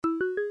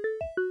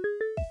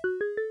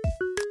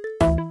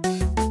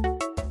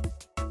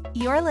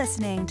You're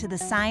listening to The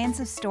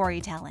Science of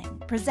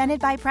Storytelling, presented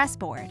by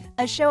Pressboard,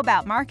 a show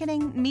about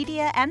marketing,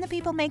 media, and the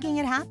people making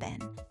it happen.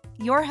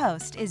 Your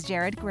host is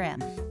Jared Grimm.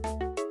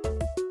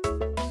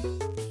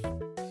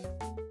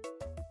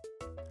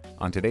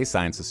 On today's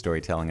Science of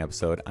Storytelling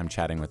episode, I'm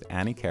chatting with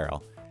Annie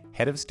Carroll,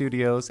 Head of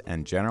Studios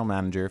and General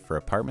Manager for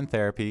Apartment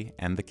Therapy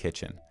and The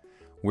Kitchen.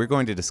 We're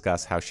going to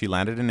discuss how she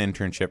landed an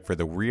internship for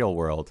The Real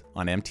World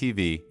on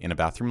MTV in a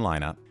bathroom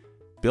lineup,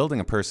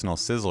 building a personal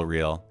sizzle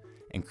reel,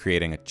 and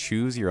creating a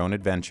choose-your-own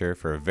adventure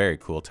for a very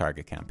cool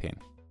Target campaign.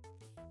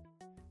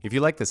 If you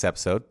like this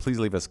episode, please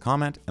leave us a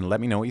comment and let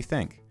me know what you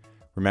think.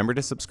 Remember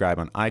to subscribe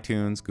on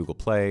iTunes, Google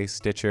Play,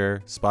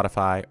 Stitcher,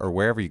 Spotify, or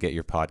wherever you get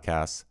your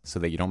podcasts so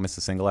that you don't miss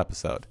a single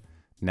episode.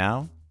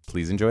 Now,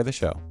 please enjoy the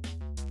show.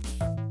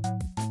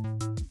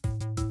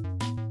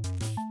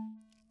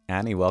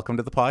 Annie, welcome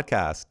to the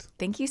podcast.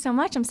 Thank you so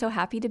much. I'm so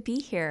happy to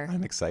be here.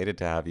 I'm excited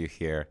to have you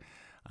here.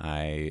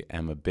 I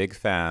am a big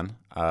fan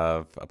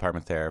of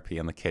Apartment Therapy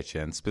and The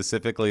Kitchen.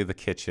 Specifically, The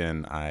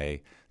Kitchen,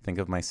 I think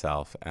of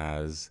myself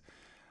as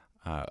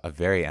a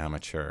very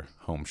amateur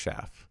home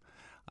chef.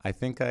 I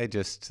think I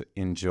just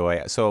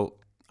enjoy... So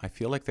I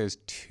feel like there's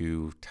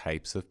two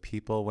types of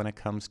people when it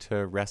comes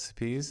to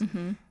recipes.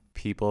 Mm-hmm.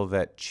 People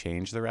that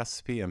change the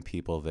recipe and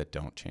people that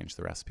don't change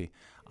the recipe.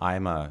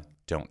 I'm a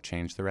don't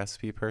change the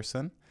recipe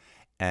person.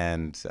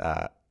 And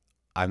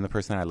I'm the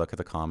person that I look at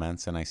the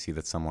comments and I see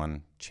that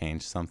someone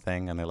changed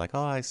something and they're like,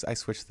 oh, I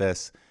switched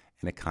this.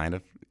 And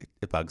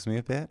it bugs me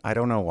a bit. I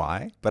don't know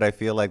why, but I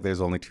feel like there's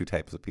only two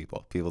types of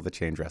people that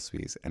change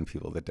recipes and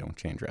people that don't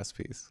change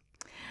recipes.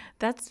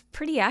 That's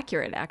pretty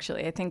accurate,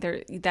 actually. I think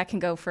that can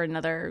go for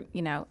another,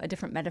 a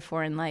different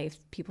metaphor in life.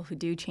 People who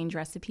do change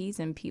recipes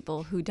and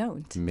people who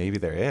don't. Maybe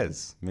there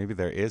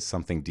is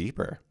something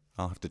deeper.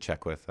 I'll have to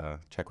check with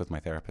my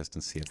therapist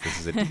and see if this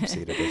is a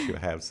deep-seated issue I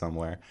have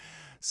somewhere.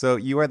 So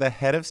you are the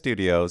head of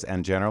studios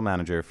and general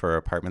manager for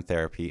Apartment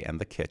Therapy and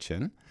The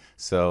Kitchen.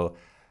 So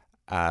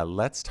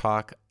let's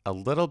talk a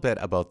little bit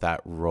about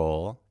that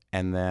role,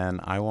 and then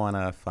I want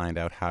to find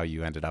out how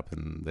you ended up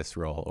in this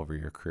role over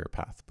your career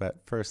path. But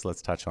first,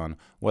 let's touch on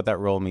what that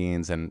role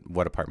means and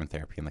what Apartment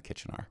Therapy and The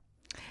Kitchen are.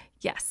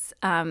 Yes.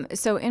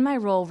 So in my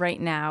role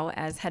right now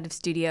as head of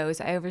studios,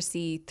 I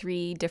oversee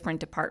three different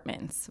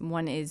departments.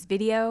 One is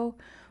video,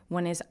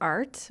 one is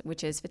art,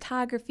 which is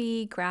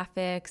photography,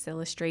 graphics,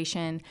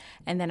 illustration,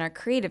 and then our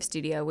creative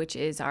studio, which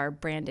is our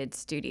branded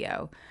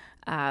studio.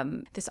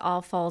 This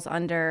all falls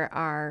under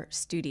our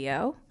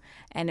studio,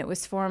 and it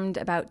was formed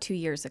about 2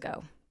 years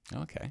ago.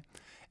 Okay.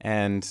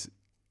 And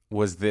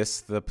was this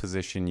the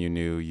position you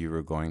knew you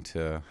were going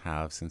to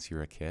have since you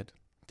were a kid?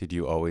 Did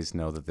you always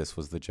know that this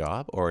was the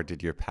job, or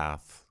did your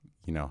path,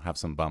 have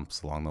some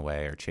bumps along the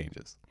way or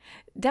changes?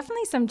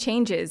 Definitely some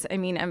changes. I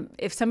mean,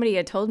 if somebody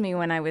had told me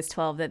when I was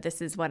 12 that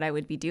this is what I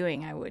would be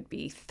doing, I would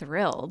be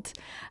thrilled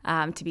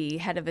to be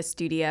head of a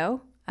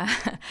studio.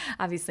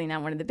 Obviously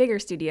not one of the bigger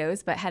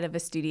studios, but head of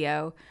a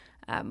studio.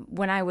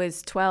 When I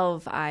was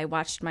 12, I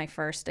watched my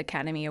first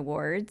Academy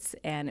Awards,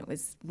 and it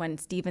was when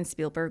Steven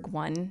Spielberg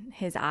won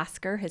his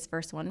Oscar, his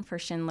first one for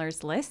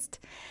Schindler's List.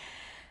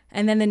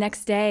 And then the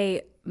next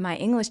day, my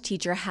English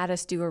teacher had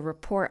us do a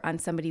report on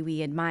somebody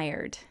we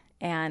admired.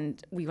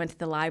 And we went to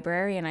the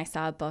library and I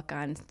saw a book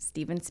on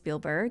Steven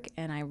Spielberg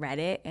and I read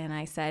it and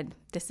I said,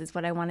 this is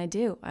what I want to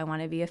do. I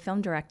want to be a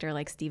film director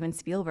like Steven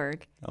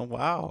Spielberg. Oh,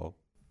 wow.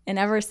 And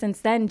ever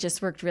since then,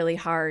 just worked really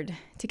hard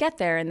to get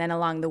there. And then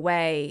along the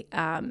way,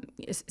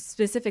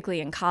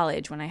 specifically in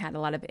college, when I had a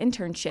lot of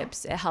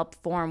internships, it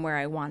helped form where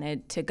I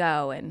wanted to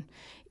go. And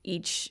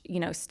each,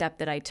 step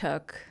that I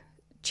took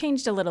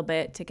changed a little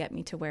bit to get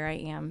me to where I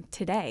am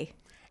today.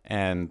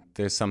 And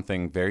there's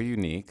something very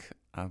unique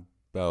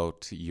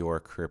about your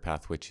career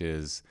path, which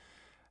is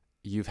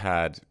you've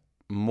had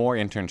more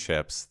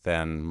internships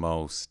than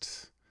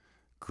most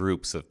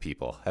groups of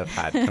people have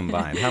had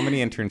combined. How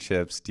many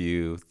internships do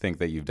you think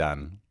that you've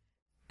done?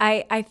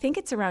 I think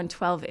it's around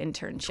 12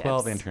 internships.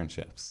 12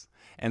 internships.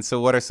 And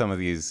so what are some of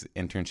these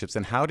internships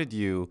and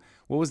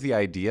what was the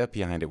idea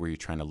behind it? Were you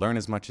trying to learn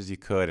as much as you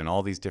could in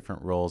all these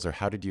different roles, or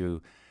how did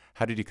you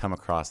come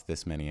across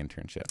this many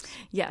internships?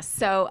 Yes.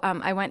 So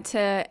I went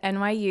to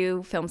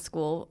NYU Film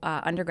School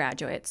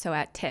undergraduate, so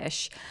at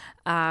Tisch,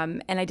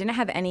 and I didn't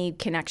have any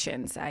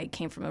connections. I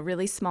came from a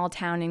really small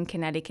town in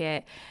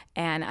Connecticut,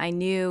 and I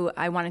knew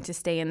I wanted to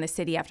stay in the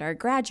city after I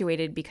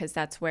graduated because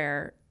that's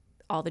where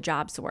all the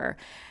jobs were.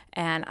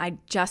 And I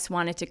just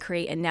wanted to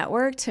create a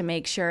network to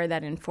make sure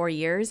that in 4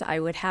 years I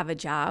would have a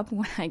job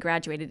when I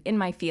graduated in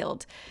my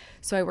field.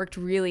 So I worked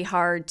really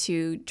hard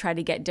to try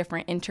to get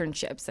different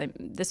internships.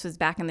 This was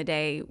back in the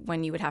day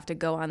when you would have to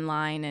go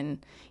online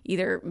and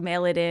either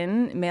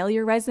mail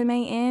your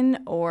resume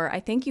in, or I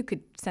think you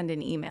could send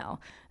an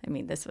email. I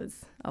mean, this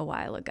was a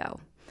while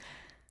ago.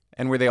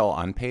 And were they all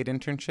unpaid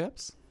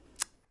internships?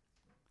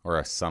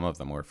 Or some of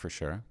them were for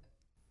sure?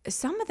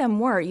 Some of them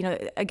were.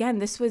 Again,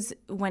 this was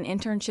when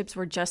internships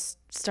were just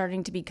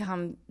starting to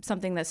become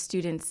something that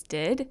students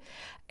did.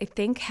 I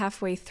think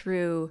halfway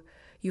through,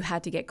 you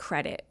had to get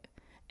credit.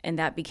 And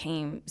that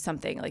became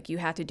something like you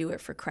had to do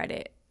it for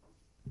credit.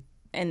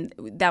 and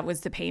that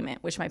was the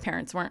payment, which my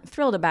parents weren't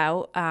thrilled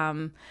about.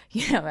 I'm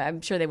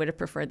sure they would have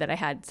preferred that I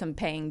had some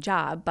paying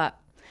job, but,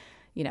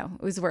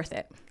 it was worth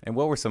it. And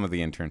what were some of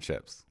the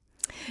internships?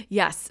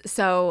 Yes.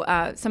 So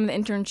some of the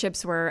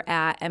internships were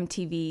at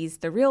MTV's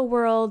The Real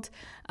World,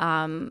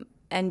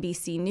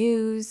 NBC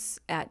News,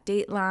 at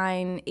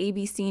Dateline,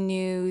 ABC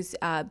News,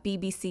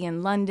 BBC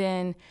in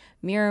London,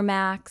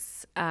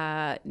 Miramax,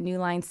 New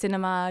Line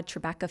Cinema,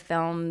 Tribeca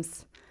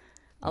Films,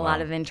 a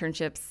lot of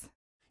internships.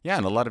 Yeah,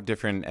 and a lot of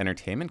different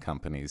entertainment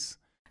companies.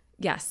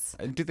 Yes.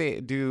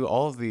 Do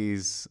all of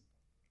these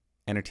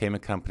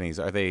entertainment companies,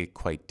 are they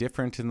quite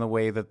different in the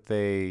way that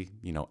they,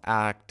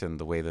 act and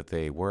the way that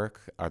they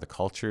work? Are the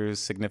cultures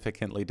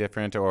significantly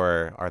different,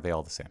 or are they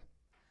all the same?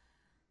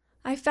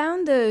 I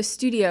found the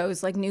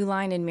studios like New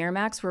Line and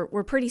Miramax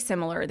were pretty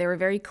similar. They were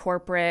very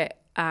corporate.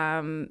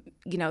 A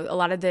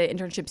lot of the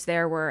internships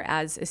there were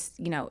as,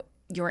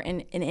 you're an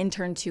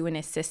intern to an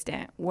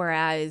assistant,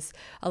 whereas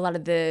a lot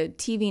of the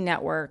TV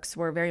networks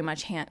were very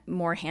much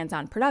more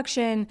hands-on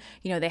production.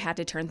 They had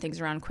to turn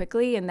things around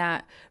quickly, and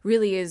that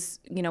really is,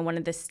 one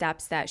of the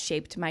steps that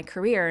shaped my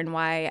career and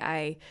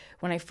why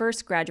when I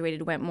first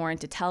graduated, went more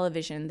into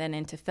television than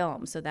into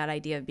film. So that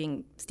idea of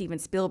being Steven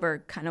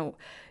Spielberg kind of,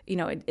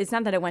 it's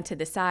not that I went to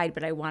the side,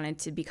 but I wanted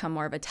to become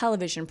more of a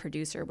television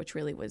producer, which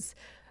really was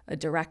a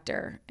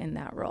director in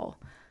that role.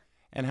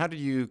 And how did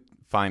you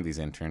find these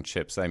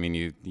internships? I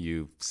mean,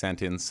 you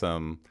sent in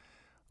some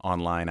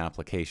online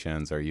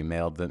applications or you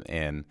mailed them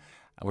in.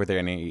 Were there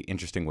any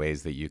interesting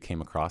ways that you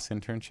came across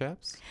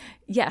internships?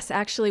 Yes,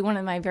 actually, one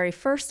of my very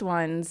first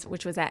ones,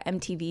 which was at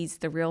MTV's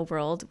The Real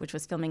World, which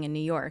was filming in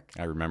New York.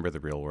 I remember The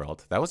Real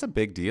World. That was a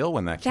big deal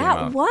when that came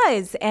out. That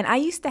was. And I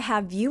used to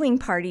have viewing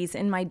parties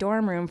in my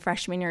dorm room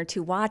freshman year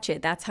to watch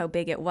it. That's how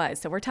big it was.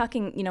 So we're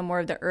talking, more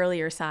of the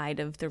earlier side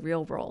of The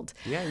Real World.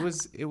 Yeah,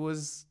 it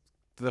was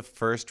the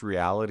first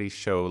reality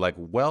show, like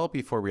well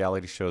before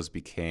reality shows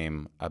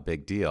became a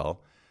big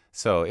deal.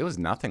 So it was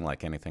nothing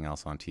like anything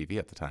else on TV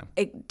at the time.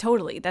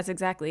 Totally. That's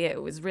exactly it.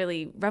 It was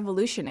really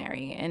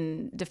revolutionary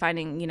in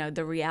defining,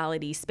 the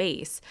reality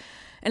space.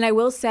 And I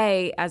will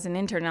say, as an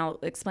intern, I'll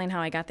explain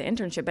how I got the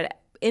internship, but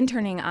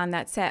interning on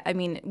that set, I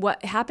mean,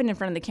 what happened in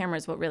front of the camera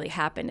is what really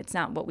happened. It's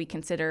not what we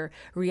consider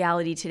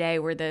reality today,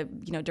 where the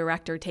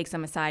director takes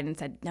them aside and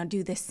said, now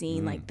do this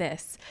scene like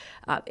this.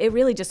 It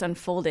really just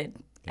unfolded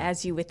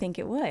as you would think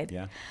it would.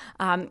 Yeah.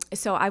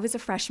 So I was a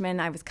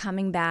freshman. I was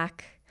coming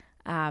back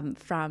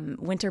from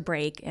winter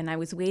break, and I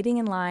was waiting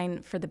in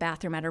line for the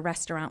bathroom at a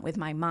restaurant with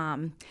my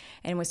mom,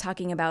 and was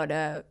talking about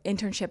a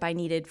internship I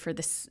needed for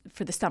the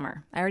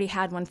summer. I already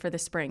had one for the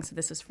spring, so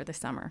this was for the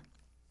summer.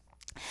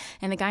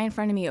 And the guy in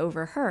front of me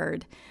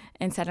overheard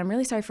and said, "I'm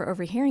really sorry for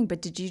overhearing,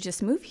 but did you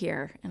just move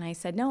here?" And I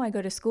said, "No, I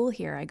go to school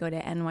here. I go to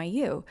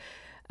NYU."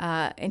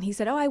 And he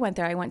said, "Oh, I went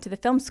there. I went to the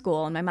film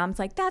school." And my mom's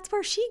like, "That's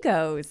where she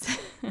goes."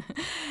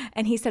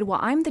 And he said, "Well,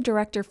 I'm the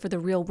director for The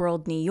Real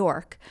World New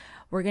York.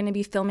 We're going to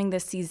be filming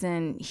this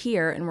season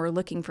here, and we're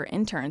looking for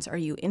interns. Are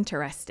you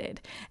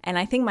interested?" And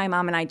I think my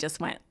mom and I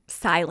just went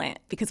silent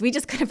because we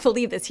just couldn't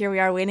believe this. Here we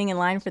are waiting in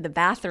line for the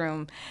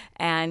bathroom,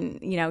 and,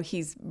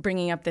 he's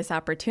bringing up this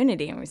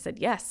opportunity. And we said,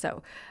 yes.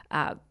 So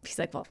he's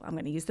like, "Well, I'm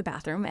going to use the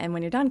bathroom. And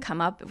when you're done, come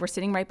up. We're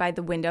sitting right by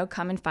the window.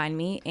 Come and find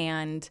me,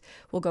 and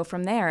we'll go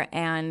from there."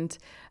 And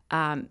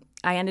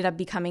I ended up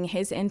becoming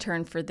his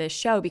intern for this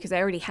show because I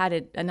already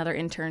had another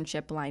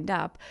internship lined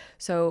up.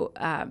 So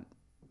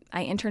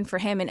I interned for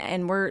him,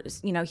 and we're,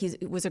 he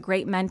was a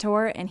great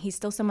mentor, and he's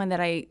still someone that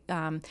I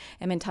am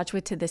in touch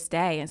with to this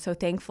day, and so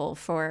thankful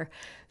for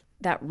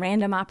that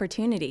random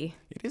opportunity.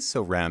 It is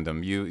so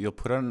random. You'll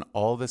put on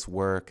all this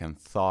work and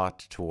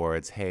thought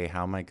towards, hey,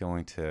 how am I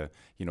going to,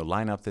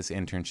 line up this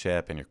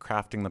internship, and you're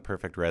crafting the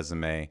perfect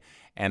resume,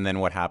 and then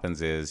what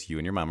happens is you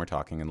and your mom are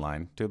talking in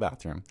line to a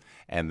bathroom,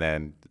 and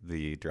then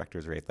the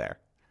director's right there.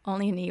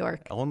 Only in New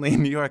York. Only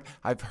in New York.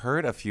 I've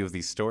heard a few of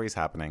these stories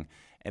happening,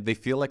 and they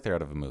feel like they're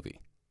out of a movie.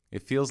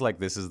 It feels like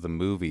this is the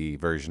movie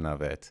version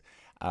of it.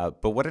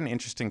 But what an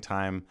interesting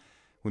time.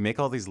 We make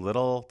all these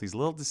little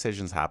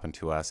decisions happen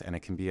to us, and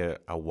it can be a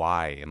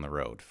why in the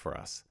road for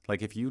us.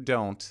 Like if you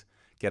don't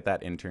get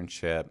that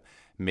internship,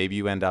 maybe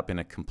you end up in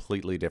a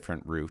completely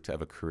different route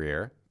of a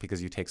career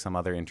because you take some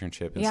other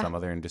internship in some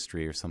other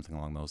industry or something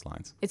along those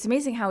lines. It's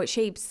amazing how it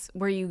shapes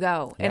where you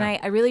go. Yeah. And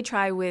I really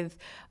try with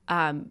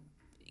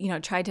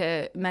try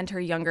to mentor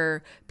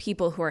younger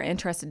people who are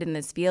interested in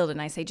this field.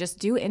 And I say, just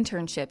do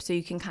internships so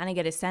you can kind of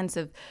get a sense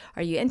of,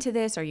 are you into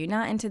this? Are you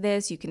not into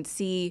this? You can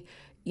see,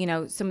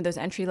 some of those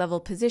entry-level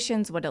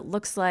positions, what it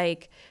looks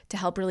like to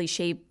help really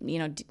shape,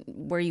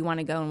 where you want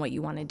to go and what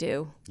you want to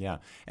do. Yeah.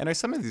 And are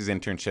some of these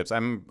internships,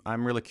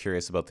 I'm really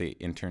curious about the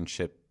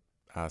internship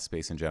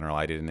space in general.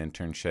 I did an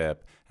internship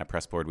at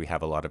Pressboard. We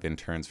have a lot of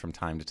interns from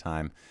time to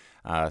time.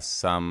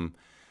 Some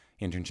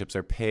internships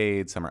are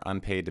paid, some are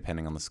unpaid,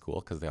 depending on the school,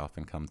 because they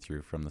often come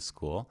through from the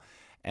school.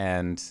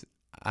 And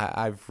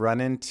I've run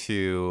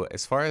into,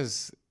 as far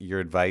as your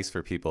advice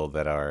for people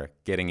that are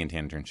getting into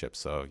internships,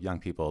 so young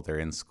people, they're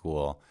in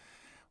school,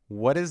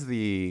 what is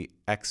the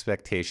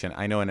expectation?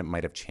 I know, and it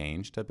might have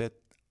changed a bit,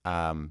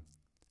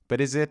 but But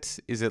is it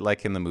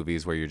like in the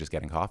movies where you're just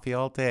getting coffee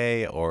all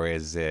day, or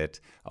is it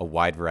a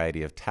wide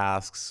variety of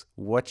tasks?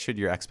 What should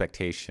your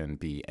expectation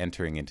be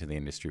entering into the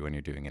industry when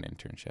you're doing an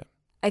internship?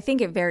 I think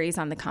it varies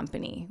on the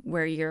company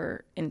where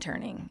you're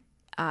interning.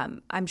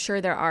 I'm sure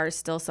there are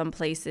still some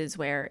places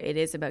where it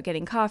is about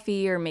getting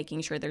coffee or making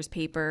sure there's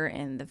paper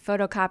in the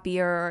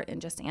photocopier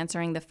and just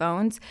answering the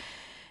phones.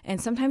 And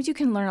sometimes you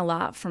can learn a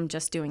lot from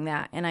just doing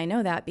that. And I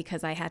know that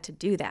because I had to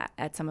do that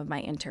at some of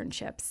my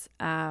internships.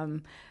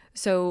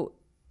 So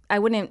I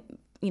wouldn't,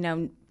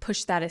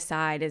 push that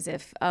aside as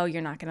if, oh,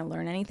 you're not going to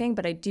learn anything.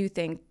 But I do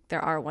think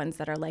there are ones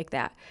that are like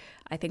that.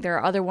 I think there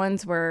are other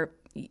ones where,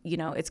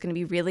 it's going to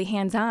be really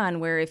hands-on,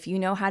 where if you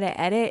know how to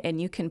edit and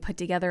you can put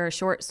together a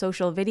short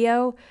social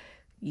video,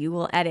 you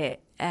will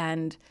edit.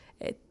 And,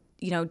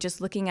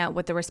 just looking at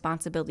what the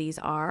responsibilities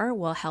are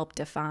will help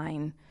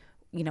define,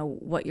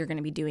 what you're going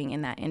to be doing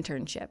in that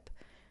internship.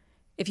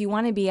 If you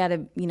want to be at a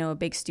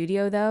big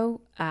studio,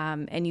 though,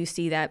 and you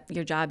see that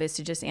your job is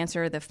to just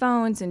answer the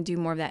phones and do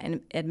more of that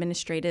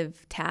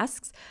administrative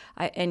tasks,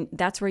 and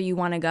that's where you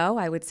want to go,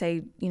 I would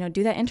say,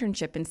 do that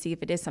internship and see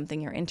if it is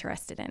something you're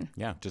interested in.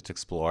 Yeah, just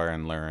explore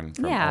and learn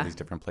from all these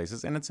different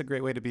places. And it's a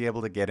great way to be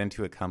able to get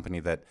into a company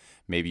that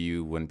maybe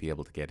you wouldn't be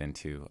able to get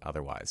into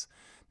otherwise.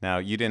 Now,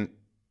 you didn't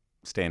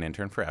stay an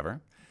intern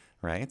forever.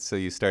 Right? So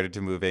you started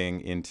to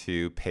moving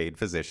into paid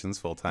positions,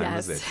 full-time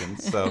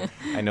positions. So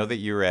I know that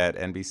you were at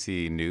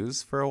NBC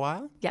News for a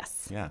while.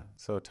 Yes. Yeah.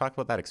 So talk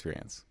about that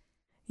experience.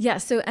 Yeah.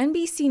 So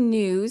NBC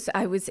News,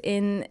 I was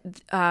in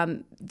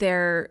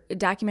their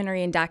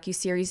documentary and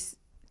docuseries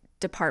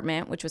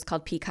department, which was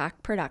called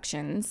Peacock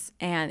Productions,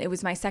 and it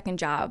was my second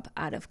job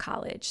out of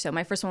college. So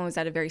my first one was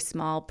at a very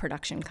small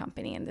production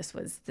company, and this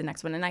was the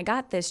next one. And I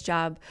got this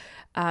job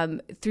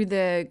through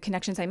the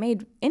connections I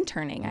made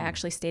interning. I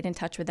actually stayed in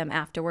touch with them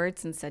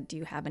afterwards and said, do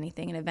you have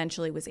anything? And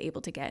eventually was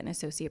able to get an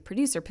associate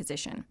producer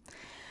position.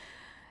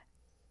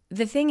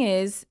 The thing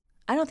is,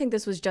 I don't think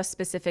this was just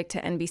specific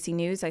to NBC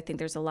News. I think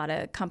there's a lot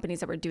of companies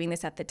that were doing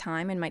this at the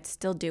time and might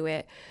still do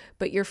it.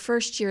 But your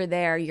first year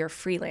there, you're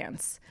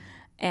freelance.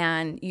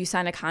 And you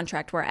sign a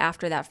contract where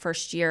after that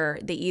first year,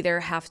 they either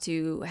have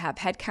to have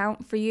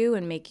headcount for you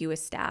and make you a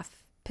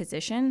staff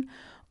position,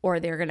 or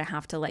they're going to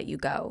have to let you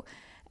go.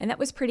 And that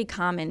was pretty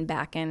common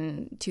back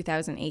in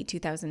 2008,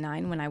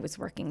 2009 when I was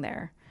working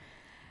there.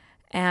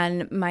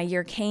 And my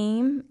year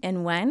came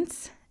and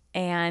went,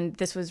 and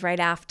this was right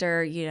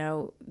after,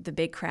 the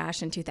big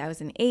crash in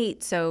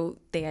 2008. So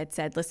they had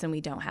said, listen, we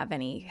don't have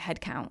any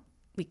headcount.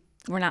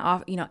 We're not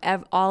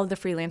off, all of the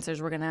freelancers,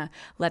 we're going to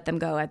let them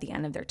go at the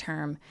end of their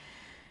term.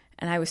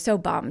 And I was so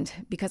bummed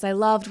because I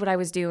loved what I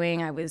was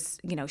doing. I was,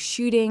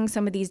 shooting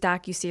some of these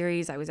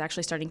docuseries. I was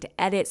actually starting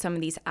to edit some of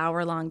these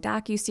hour-long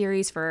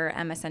docuseries for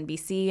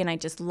MSNBC, and I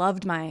just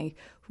loved my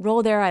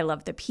role there. I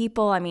loved the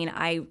people. I mean,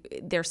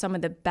 they're some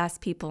of the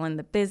best people in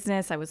the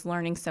business. I was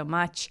learning so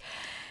much,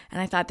 and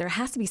I thought there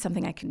has to be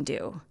something I can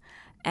do.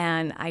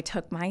 And I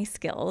took my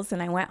skills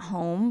and I went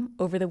home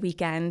over the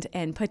weekend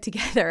and put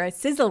together a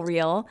sizzle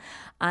reel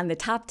on the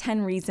top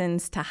 10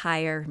 reasons to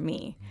hire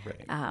me.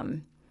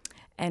 Right.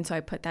 And so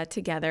I put that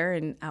together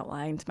and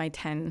outlined my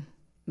 10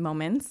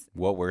 moments.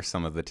 What were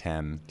some of the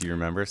 10? Do you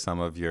remember some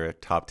of your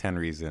top 10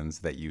 reasons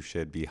that you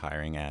should be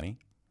hiring Annie?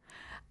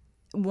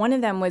 One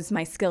of them was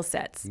my skill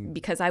sets,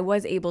 because I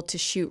was able to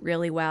shoot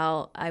really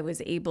well. I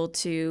was able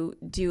to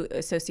do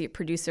associate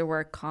producer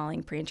work,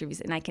 calling pre-interviews,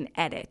 and I can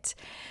edit.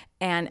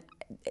 And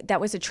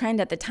that was a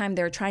trend at the time.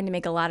 They were trying to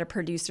make a lot of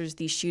producers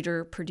these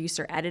shooter,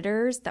 producer,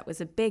 editors. That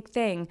was a big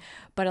thing.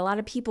 But a lot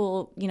of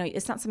people,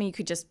 it's not something you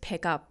could just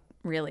pick up,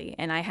 really.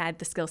 And I had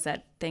the skill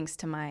set thanks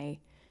to my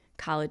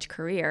college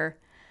career.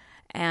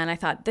 And I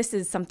thought, this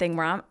is something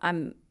where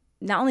I'm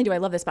not only do I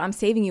love this, but I'm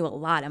saving you a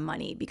lot of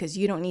money because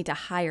you don't need to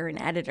hire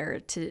an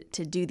editor to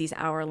do these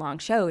hour-long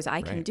shows.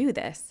 I can do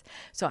this.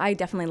 So I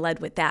definitely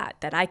led with that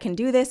I can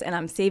do this and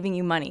I'm saving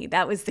you money.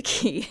 That was the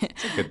key.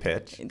 It's a good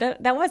pitch.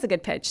 That was a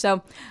good pitch.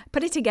 So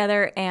put it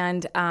together,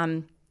 and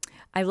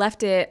I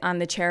left it on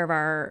the chair of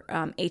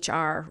our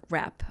HR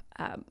rep.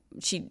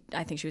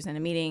 I think she was in a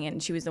meeting,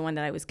 and she was the one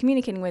that I was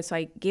communicating with, so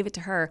I gave it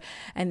to her.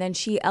 And then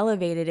she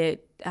elevated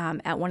it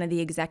at one of the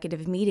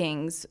executive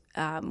meetings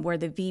where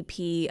the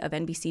VP of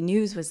NBC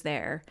News was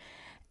there.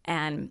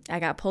 And I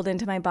got pulled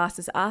into my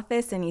boss's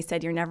office, and he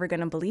said, you're never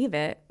going to believe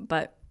it,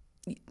 but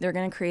they're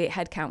going to create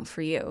headcount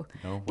for you.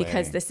 No way.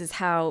 Because this is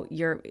how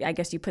I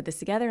guess you put this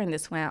together, and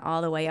this went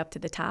all the way up to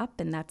the top,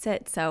 and that's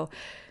it. So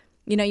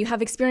you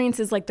have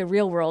experiences like the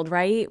real world,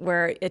 right?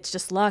 Where it's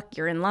just luck,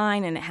 you're in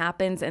line and it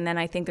happens. And then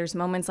I think there's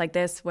moments like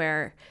this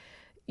where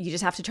you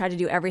just have to try to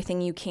do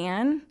everything you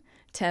can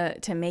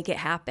to make it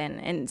happen.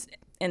 And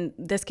in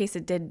this case,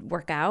 it did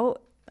work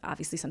out.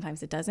 Obviously,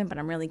 sometimes it doesn't, but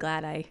I'm really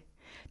glad I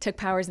took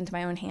powers into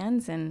my own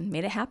hands and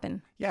made it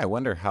happen. Yeah, I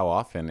wonder how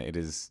often it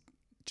is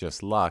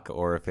just luck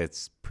or if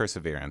it's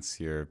perseverance.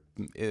 You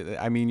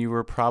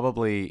were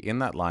probably in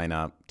that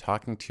lineup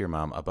talking to your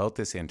mom about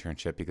this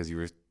internship because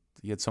you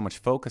had so much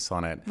focus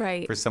on it.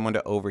 Right. For someone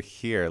to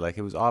overhear, like,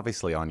 it was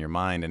obviously on your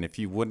mind. And if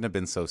you wouldn't have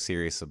been so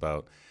serious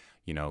about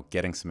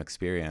getting some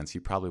experience,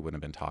 you probably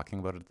wouldn't have been talking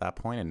about it at that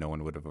point and no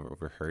one would have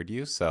overheard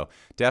you. So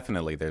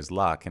definitely there's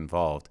luck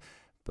involved,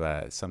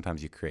 but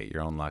sometimes you create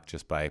your own luck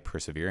just by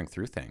persevering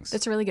through things.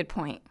 That's a really good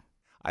point.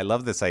 I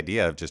love this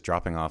idea of just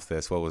dropping off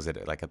this. What was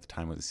it like at the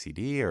time? Was it a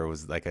CD or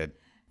was it like a...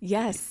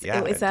 Yes, Yeah,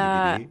 it was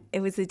DVD? It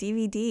was a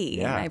DVD,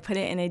 Yeah. and I put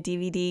it in a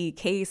DVD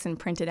case and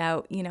printed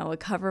out, a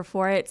cover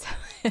for it.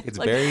 It's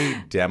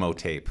very demo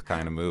tape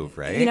kind of move,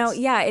 right?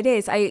 Yeah, it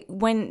is.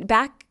 When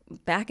back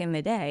in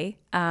the day,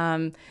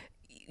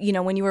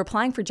 when you were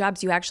applying for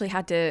jobs, you actually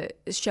had to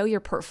show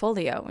your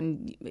portfolio,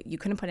 and you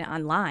couldn't put it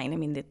online. I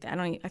mean,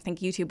 I think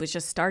YouTube was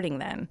just starting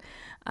then.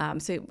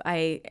 So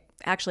I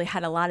actually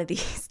had a lot of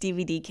these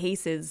DVD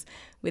cases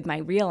with my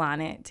reel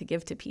on it to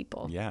give to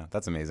people. Yeah,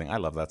 that's amazing. I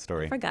love that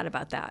story. I forgot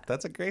about that.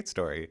 That's a great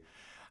story.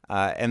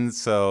 And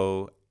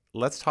so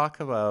let's talk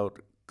about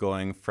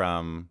going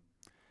from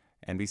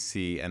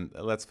NBC, and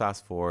let's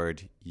fast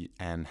forward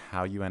and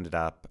how you ended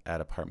up at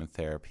Apartment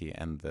Therapy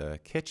and the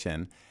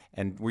Kitchen.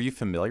 And were you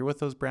familiar with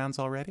those brands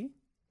already?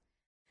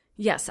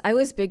 Yes, I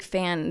was big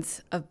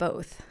fans of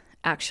both,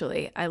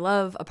 actually. I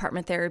love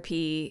Apartment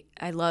Therapy.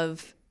 I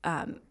love,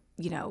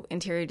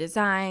 interior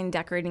design,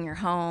 decorating your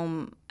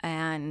home,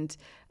 and,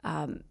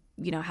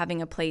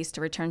 having a place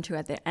to return to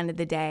at the end of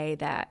the day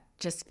that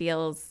just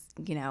feels,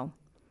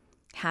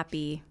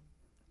 happy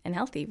and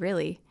healthy,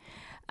 really.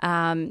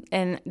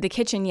 And the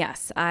kitchen,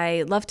 yes,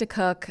 I love to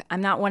cook.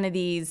 I'm not one of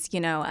these,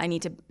 I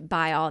need to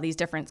buy all these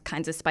different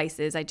kinds of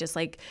spices. I just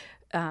like,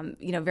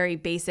 very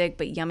basic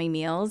but yummy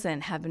meals,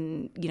 and have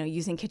been,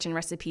 using kitchen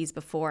recipes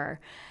before.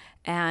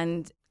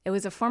 And it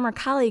was a former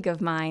colleague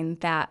of mine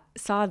that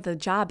saw the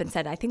job and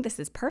said, I think this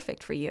is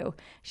perfect for you.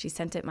 She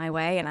sent it my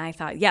way, and I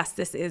thought, yes,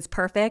 this is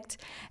perfect.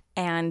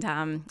 And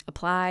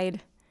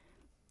applied,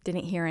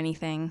 didn't hear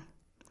anything.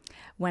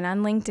 Went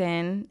on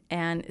LinkedIn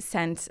and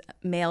sent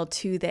mail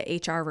to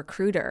the HR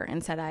recruiter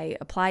and said, I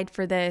applied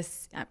for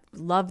this, I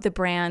love the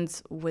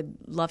brands, would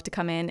love to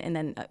come in. And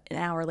then an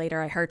hour later,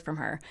 I heard from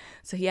her.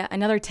 So yeah,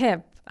 another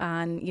tip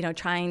on,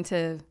 trying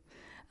to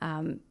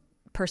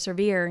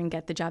persevere and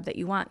get the job that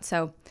you want.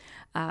 So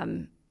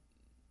then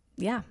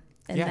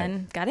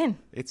got in.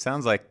 It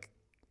sounds like,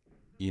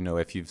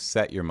 if you've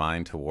set your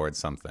mind towards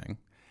something,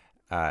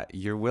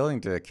 you're willing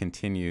to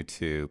continue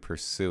to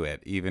pursue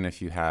it, even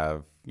if you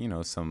have,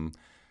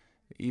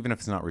 even if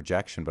it's not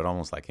rejection, but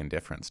almost like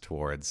indifference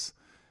towards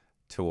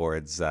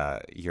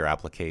your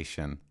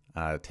application,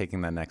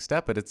 taking that next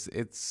step. But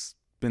it's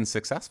been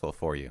successful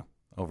for you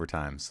over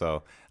time.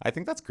 So I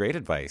think that's great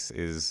advice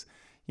is,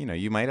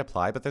 you might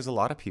apply, but there's a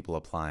lot of people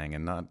applying,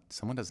 and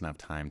someone doesn't have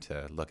time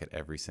to look at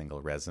every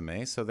single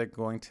resume. So they're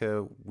going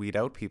to weed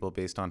out people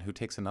based on who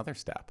takes another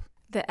step.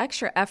 The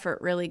extra effort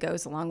really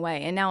goes a long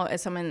way. And now,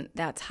 as someone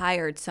that's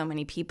hired so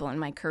many people in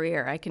my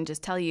career, I can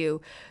just tell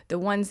you the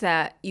ones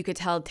that you could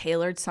tell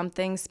tailored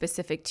something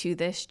specific to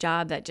this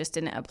job that just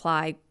didn't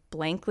apply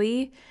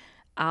blankly,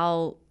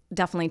 I'll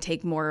definitely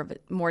take more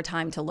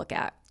time to look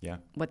at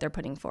what they're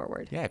putting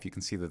forward. Yeah, if you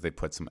can see that they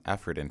put some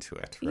effort into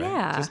it, right?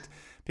 Yeah. Just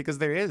because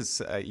there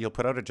is, you'll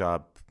put out a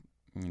job,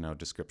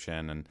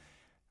 description and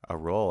a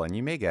role, and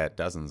you may get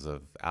dozens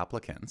of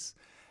applicants,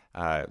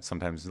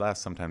 sometimes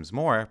less, sometimes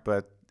more,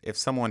 but if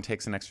someone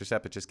takes an extra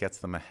step, it just gets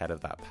them ahead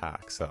of that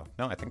pack. So,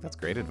 no, I think that's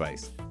great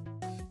advice.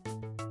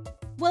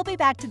 We'll be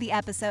back to the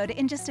episode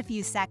in just a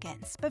few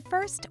seconds, but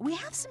first, we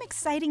have some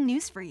exciting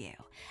news for you.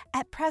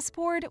 At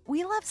Pressboard,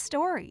 we love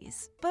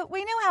stories, but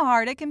we know how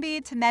hard it can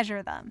be to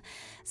measure them.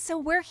 So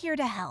we're here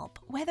to help,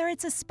 whether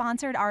it's a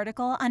sponsored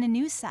article on a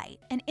news site,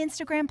 an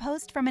Instagram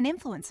post from an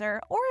influencer,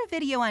 or a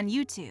video on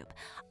YouTube.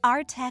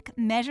 Our tech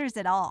measures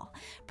it all.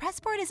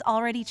 Pressboard is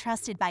already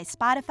trusted by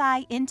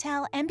Spotify,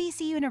 Intel,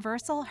 NBC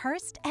Universal,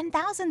 Hearst, and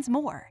thousands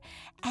more.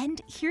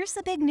 And here's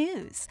the big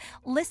news.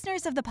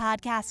 Listeners of the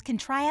podcast can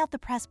try out the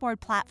Pressboard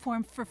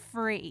platform for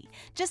free.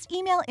 Just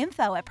email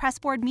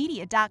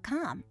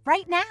info@pressboardmedia.com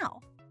right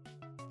now.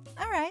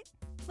 All right,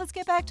 let's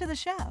get back to the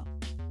show.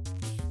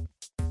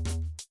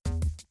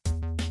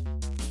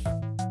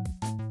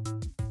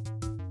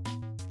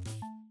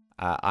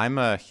 I'm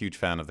a huge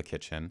fan of the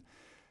kitchen.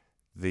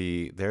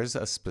 There's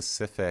a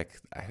specific,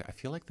 I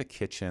feel like the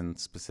kitchen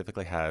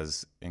specifically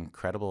has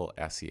incredible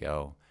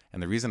SEO.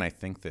 And the reason I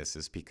think this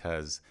is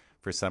because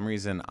for some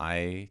reason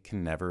I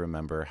can never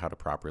remember how to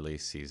properly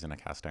season a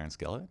cast iron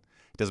skillet.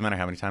 It doesn't matter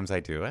how many times I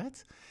do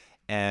it.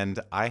 And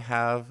I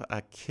have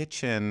a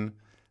kitchen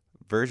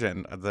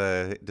version of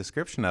the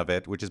description of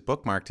it, which is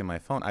bookmarked in my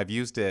phone. I've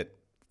used it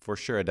for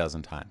sure a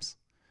dozen times.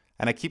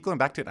 And I keep going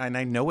back to it, and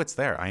I know it's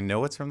there. I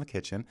know it's from the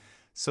kitchen.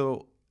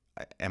 So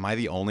am I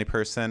the only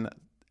person,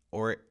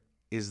 or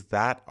is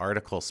that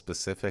article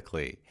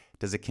specifically,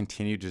 does it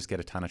continue to just get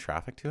a ton of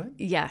traffic to it?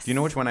 Yes. Do you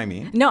know which one I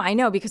mean? No, I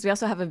know, because we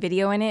also have a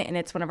video in it, and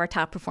it's one of our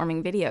top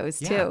performing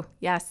videos too.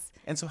 Yes.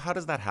 And so how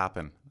does that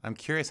happen? I'm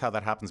curious how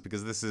that happens,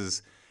 because this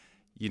is,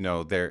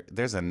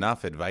 there's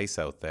enough advice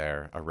out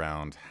there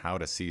around how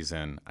to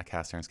season a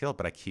cast iron skillet,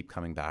 but I keep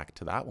coming back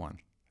to that one.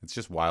 It's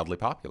just wildly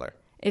popular.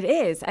 It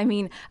is. I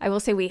mean, I will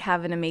say we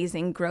have an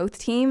amazing growth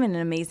team and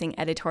an amazing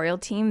editorial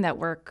team that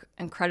work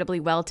incredibly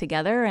well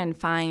together and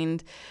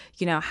find,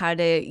 how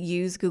to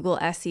use Google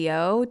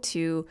SEO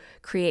to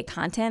create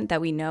content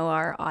that we know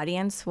our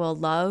audience will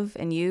love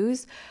and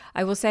use.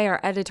 I will say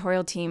our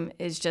editorial team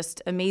is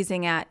just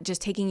amazing at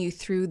just taking you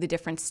through the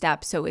different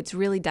steps. So it's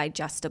really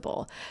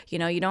digestible.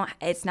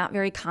 It's not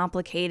very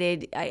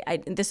complicated.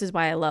 This is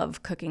why I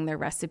love cooking their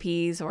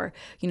recipes or,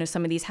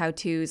 some of these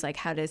how-tos, like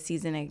how to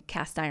season a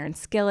cast iron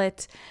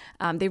skillet.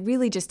 They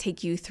really just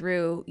take you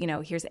through,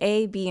 here's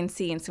A, B, and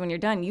C. And so when you're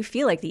done, you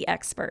feel like the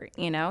expert,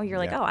 you're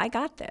like, oh, I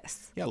got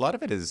this. Yeah, a lot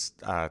of it is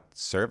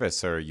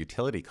service or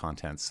utility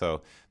content.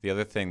 So the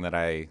other thing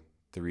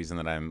the reason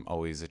that I'm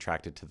always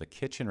attracted to the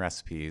kitchen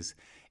recipes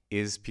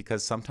is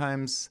because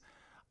sometimes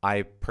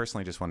I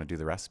personally just want to do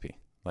the recipe.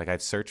 Like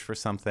I've searched for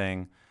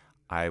something,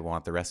 I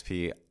want the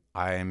recipe.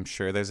 I'm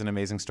sure there's an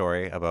amazing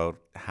story about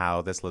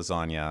how this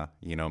lasagna,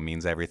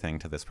 means everything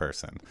to this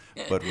person.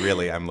 But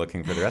really, I'm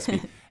looking for the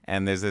recipe.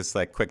 And there's this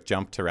like quick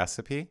jump to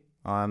recipe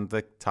on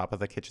the top of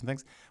the kitchen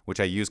things, which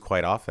I use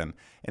quite often.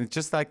 And it's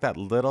just like that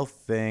little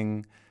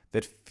thing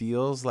that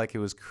feels like it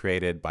was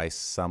created by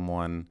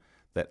someone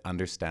that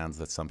understands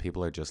that some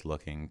people are just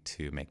looking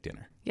to make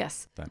dinner.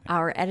 Yes.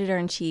 Our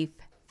editor-in-chief,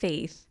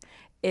 Faith,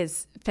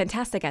 is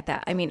fantastic at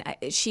that. I mean,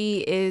 she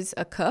is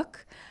a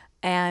cook.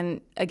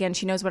 And again,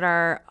 she knows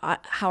how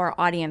our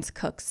audience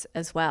cooks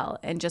as well,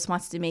 and just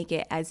wants to make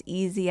it as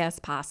easy as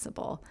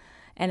possible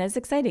and as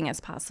exciting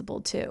as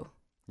possible too.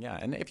 Yeah,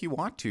 and if you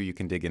want to, you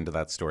can dig into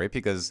that story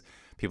because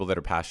people that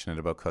are passionate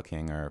about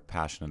cooking or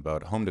passionate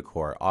about home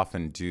decor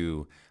often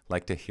do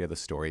like to hear the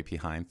story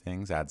behind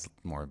things, adds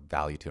more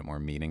value to it, more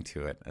meaning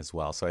to it as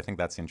well. So I think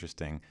that's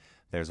interesting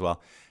there as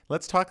well.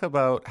 Let's talk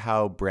about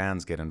how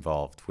brands get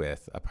involved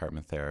with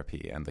apartment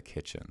therapy and the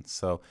kitchen.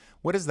 So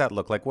what does that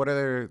look like? What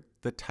are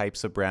the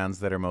types of brands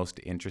that are most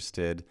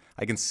interested?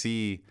 I can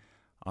see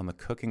on the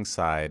cooking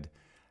side,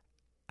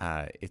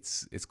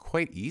 it's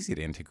quite easy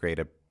to integrate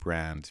a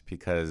brand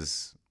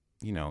because,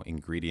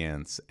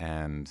 ingredients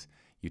and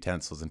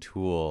utensils and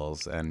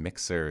tools and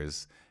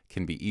mixers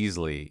can be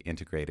easily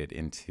integrated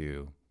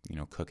into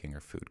cooking or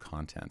food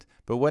content.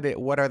 But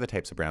what are the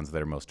types of brands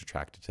that are most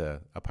attracted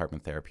to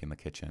apartment therapy in the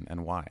kitchen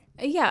and why?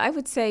 Yeah, I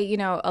would say,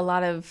 a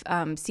lot of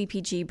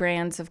CPG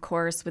brands, of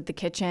course, with the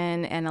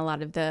kitchen and a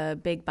lot of the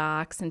big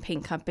box and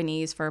paint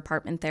companies for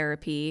apartment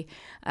therapy.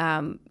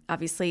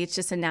 Obviously, it's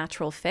just a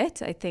natural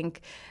fit. I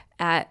think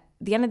at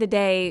the end of the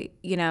day,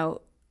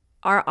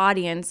 our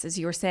audience, as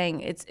you were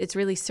saying, it's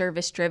really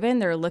service driven.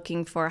 They're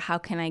looking for how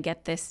can I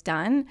get this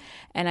done?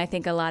 And I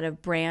think a lot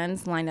of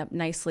brands line up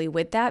nicely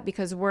with that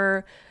because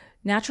we're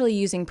naturally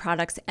using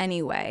products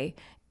anyway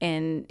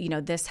in,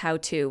 this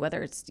how-to,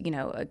 whether it's,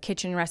 a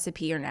kitchen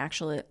recipe or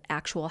an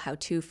actual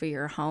how-to for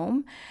your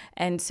home.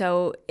 And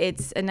so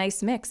it's a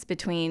nice mix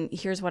between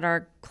here's what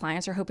our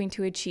clients are hoping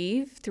to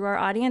achieve through our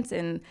audience,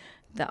 and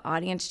the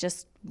audience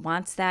just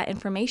wants that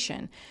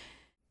information.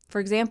 For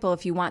example,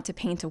 if you want to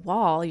paint a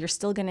wall, you're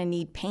still going to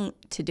need paint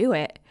to do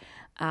it.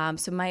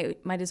 So might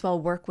as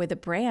well work with a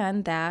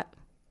brand that,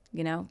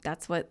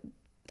 that's what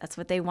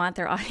they want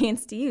their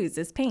audience to use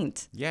is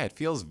paint. Yeah, it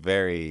feels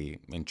very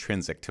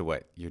intrinsic to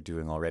what you're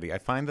doing already. I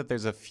find that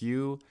there's a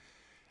few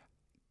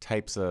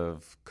types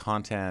of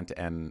content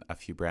and a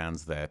few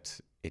brands that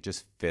it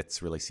just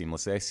fits really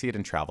seamlessly. I see it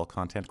in travel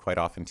content quite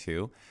often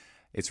too.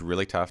 It's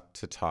really tough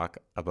to talk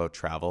about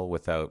travel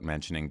without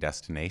mentioning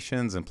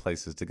destinations and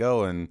places to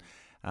go and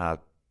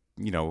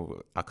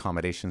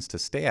accommodations to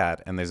stay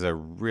at. And there's a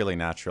really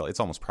natural,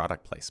 it's almost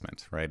product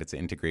placement, right? It's an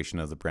integration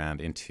of the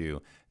brand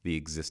into the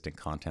existing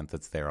content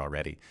that's there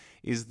already.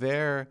 Is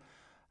there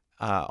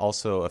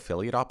also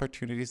affiliate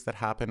opportunities that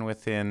happen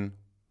within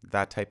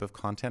that type of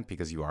content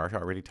because you are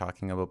already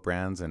talking about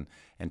brands and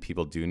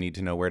people do need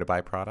to know where to buy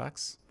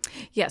products?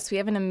 Yes, we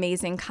have an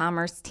amazing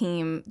commerce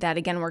team that,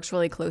 again, works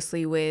really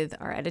closely with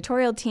our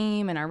editorial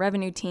team and our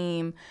revenue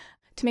team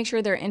to make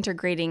sure they're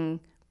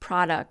integrating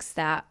products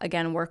that,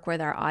 again, work with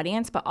our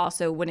audience, but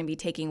also wouldn't be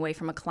taking away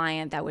from a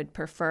client that would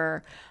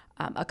prefer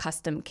a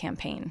custom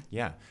campaign.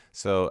 Yeah.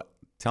 So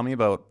tell me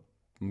about,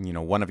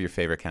 one of your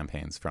favorite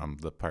campaigns from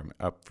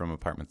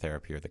apartment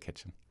therapy or the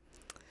kitchen.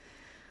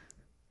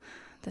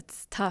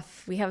 That's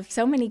tough. We have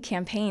so many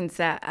campaigns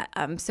that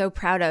I'm so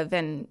proud of,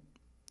 and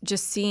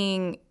just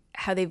seeing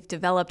how they've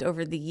developed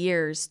over the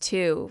years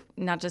too,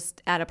 not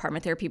just at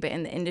apartment therapy, but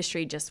in the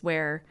industry, just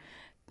where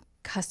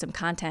custom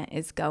content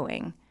is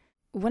going.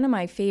 One of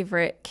my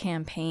favorite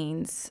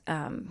campaigns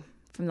from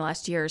the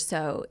last year or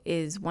so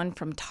is one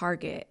from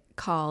Target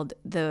called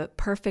The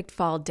Perfect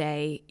Fall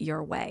Day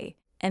Your Way.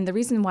 And the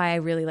reason why I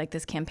really like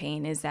this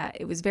campaign is that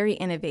it was very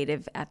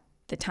innovative at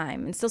the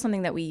time and still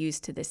something that we use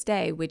to this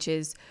day, which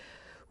is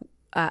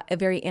a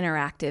very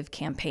interactive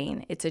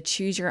campaign. It's a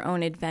choose your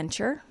own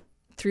adventure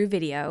through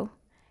video,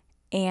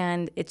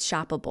 and it's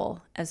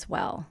shoppable as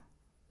well.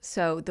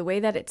 So the way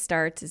that it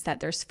starts is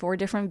that there's 4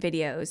 different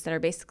videos that are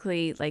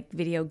basically like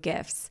video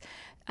GIFs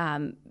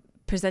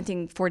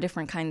presenting 4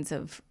 different kinds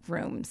of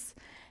rooms.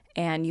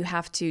 and you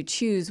have to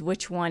choose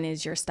which one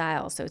is your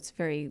style. So it's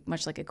very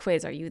much like a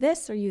quiz. Are you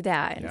this? Or are you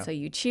that? And so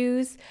you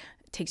choose.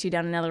 It takes you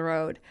down another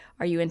road.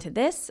 Are you into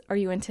this? Are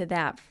you into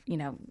that?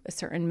 A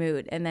certain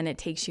mood. And then it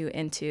takes you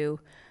into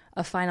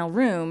a final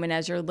room. And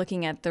as you're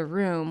looking at the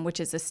room, which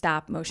is a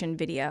stop motion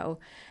video,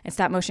 and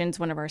stop motion is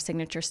one of our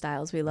signature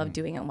styles. We love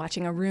doing it,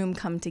 watching a room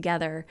come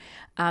together.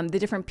 The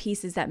different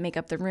pieces that make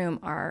up the room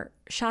are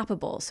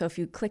shoppable. So if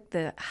you click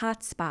the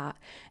hot spot,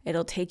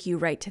 it'll take you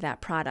right to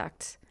that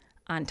product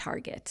on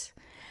Target.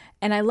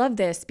 And I love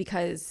this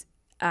because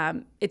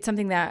it's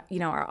something that,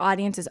 our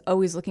audience is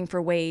always looking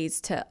for ways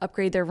to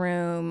upgrade their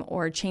room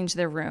or change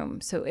their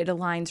room. So it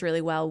aligns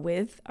really well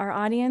with our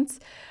audience,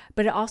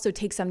 but it also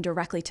takes them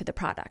directly to the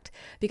product.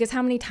 Because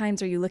how many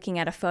times are you looking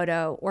at a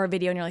photo or a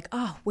video and you're like,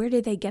 oh, where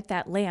did they get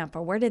that lamp?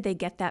 Or where did they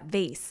get that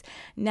vase?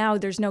 Now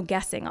there's no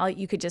guessing.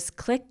 You could just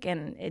click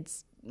and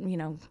it's,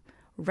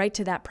 right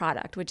to that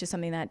product, which is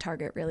something that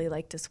Target really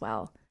liked as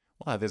well.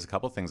 Well, there's a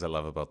couple things I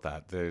love about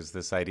that. There's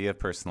this idea of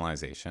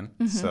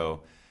personalization.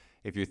 So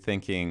if you're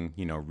thinking,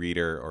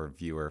 reader or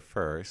viewer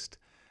first,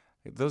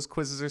 those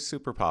quizzes are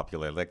super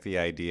popular. Like the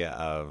idea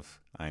of,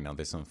 I know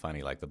there's some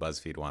funny, like the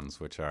BuzzFeed ones,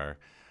 which are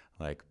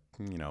like,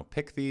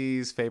 pick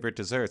these favorite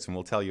desserts and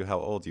we'll tell you how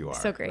old you are.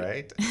 So great.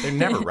 Right? They're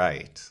never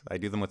right. I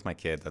do them with my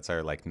kid. That's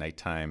our like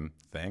nighttime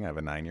thing. I have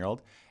a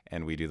 9-year-old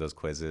and we do those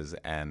quizzes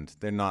and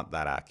they're not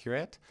that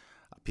accurate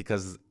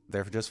because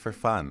they're just for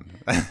fun.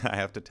 I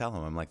have to tell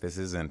him, I'm like, this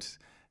isn't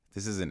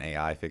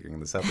AI figuring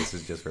this out. This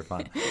is just for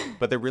fun.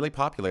 But they're really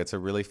popular. It's a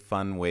really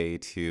fun way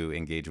to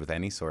engage with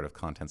any sort of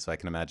content. So I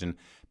can imagine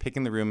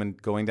picking the room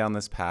and going down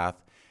this path,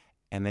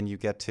 and then you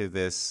get to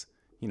this,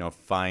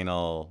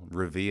 final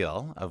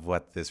reveal of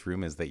what this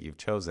room is that you've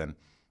chosen,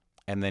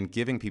 and then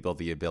giving people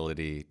the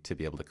ability to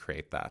be able to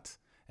create that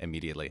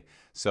immediately.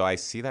 So I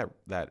see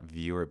that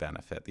viewer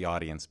benefit, the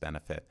audience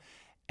benefit,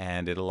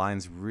 and it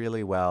aligns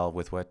really well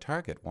with what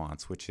Target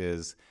wants, which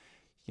is,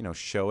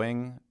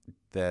 showing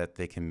that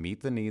they can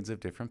meet the needs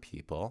of different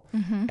people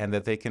and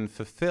that they can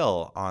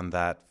fulfill on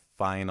that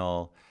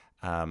final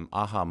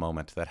aha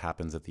moment that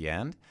happens at the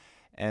end.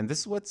 And this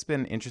is what's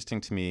been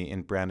interesting to me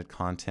in branded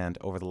content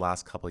over the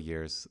last couple of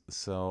years.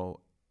 So,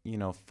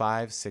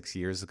 5-6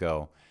 years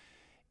ago,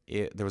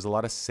 there was a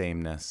lot of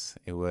sameness.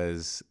 It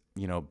was,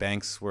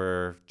 banks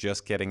were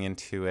just getting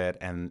into it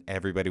and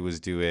everybody was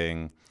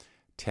doing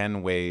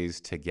 10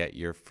 ways to get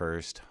your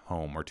first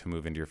home or to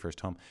move into your first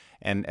home.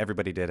 And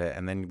everybody did it.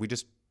 And then we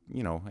just,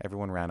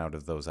 everyone ran out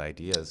of those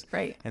ideas.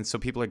 Right. And so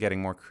people are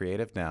getting more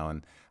creative now.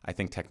 And I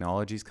think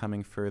technology is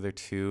coming further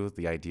too.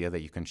 The idea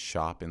that you can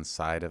shop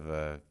inside of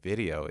a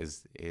video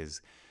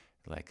is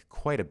like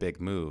quite a big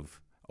move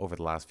over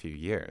the last few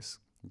years.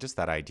 Just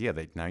that idea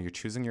that now you're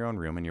choosing your own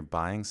room and you're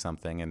buying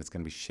something and it's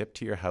going to be shipped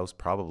to your house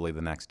probably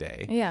the next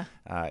day. Yeah.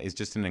 Is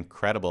just an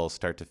incredible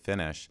start to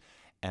finish.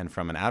 And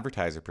from an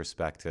advertiser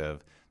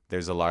perspective,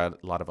 there's a lot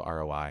of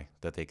ROI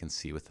that they can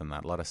see within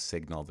that, a lot of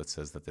signal that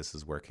says that this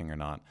is working or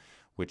not,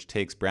 which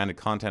takes branded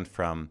content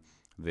from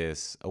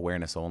this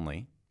awareness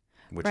only,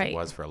 which it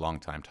was for a long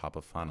time, top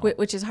of funnel.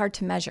 Which is hard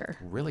to measure.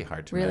 Really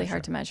hard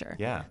to measure.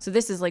 Yeah. So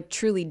this is like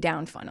truly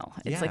down funnel.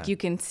 It's like you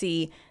can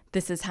see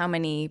this is how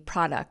many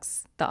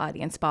products the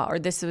audience bought, or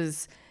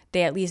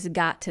they at least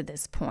got to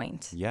this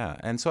point. Yeah.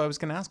 And so I was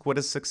going to ask, what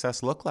does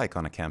success look like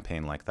on a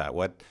campaign like that?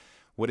 What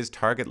is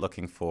Target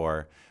looking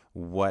for?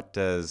 What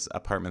does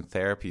Apartment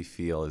Therapy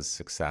feel is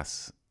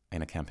success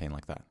in a campaign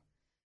like that?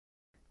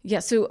 Yeah,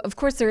 so of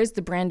course there is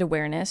the brand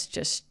awareness,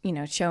 just,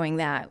 showing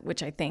that,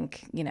 which I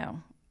think,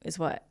 is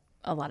what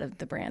a lot of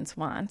the brands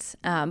want.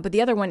 But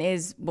the other one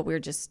is what we were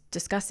just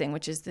discussing,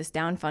 which is this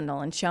down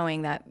funnel and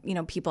showing that,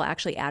 people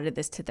actually added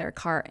this to their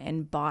cart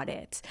and bought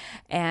it.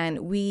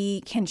 And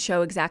we can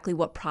show exactly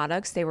what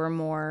products they were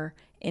more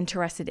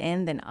interested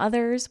in than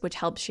others, which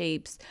helps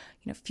shapes,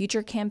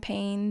 future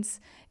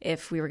campaigns.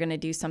 If we were going to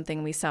do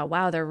something, we saw,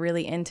 wow, they're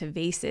really into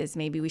vases.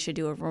 Maybe we should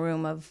do a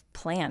room of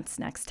plants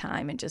next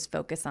time and just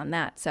focus on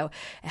that. So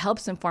it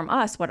helps inform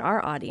us what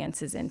our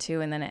audience is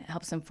into, and then it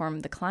helps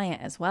inform the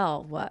client as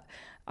well what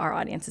our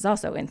audience is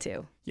also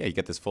into. Yeah, you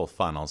get this full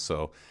funnel.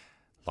 So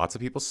lots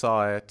of people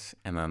saw it,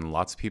 and then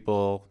lots of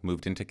people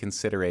moved into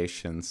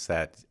consideration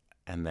set,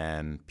 and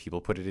then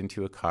people put it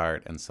into a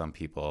cart, and some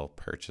people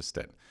purchased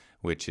it,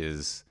 which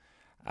is,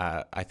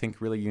 I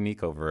think, really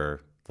unique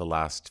over the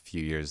last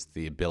few years,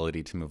 the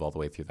ability to move all the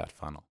way through that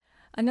funnel.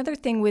 Another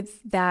thing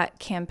with that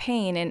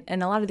campaign,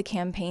 and a lot of the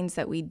campaigns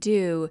that we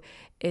do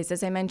is,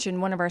 as I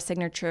mentioned, one of our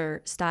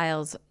signature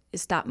styles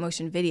is stop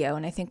motion video,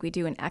 and I think we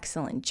do an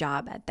excellent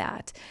job at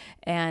that.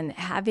 And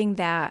having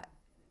that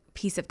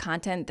piece of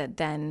content that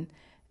then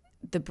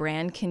the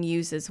brand can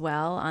use as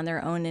well on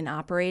their own and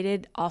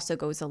operated also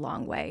goes a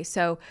long way.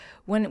 So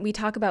when we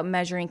talk about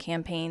measuring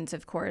campaigns,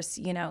 of course,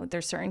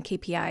 there's certain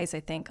KPIs I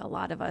think a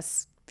lot of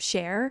us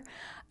share,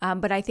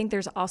 but I think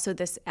there's also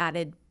this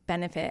added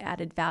benefit,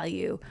 added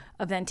value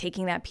of then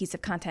taking that piece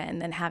of content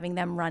and then having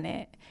them run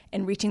it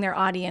and reaching their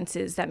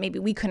audiences that maybe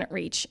we couldn't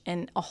reach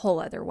in a whole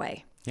other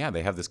way. Yeah,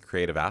 they have this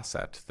creative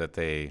asset that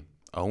they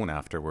own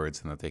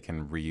afterwards and that they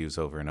can reuse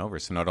over and over.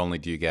 So not only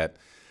do you get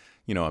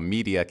a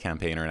media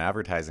campaign or an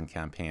advertising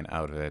campaign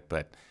out of it,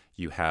 but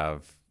you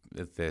have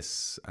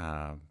this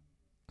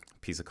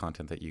piece of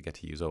content that you get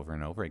to use over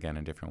and over again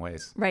in different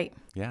ways. Right.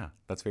 Yeah,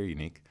 that's very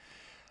unique.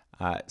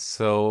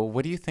 So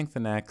what do you think the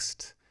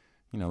next,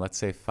 let's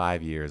say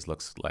 5 years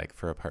looks like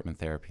for apartment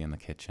therapy in the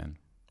kitchen?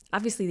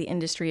 Obviously, the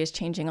industry is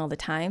changing all the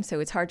time, so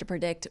it's hard to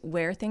predict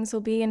where things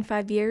will be in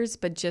 5 years,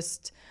 but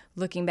just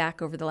looking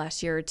back over the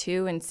last year or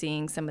two and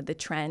seeing some of the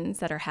trends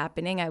that are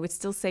happening, I would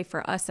still say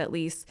for us at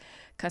least,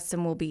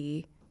 custom will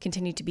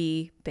continue to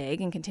be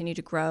big and continue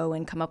to grow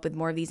and come up with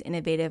more of these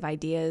innovative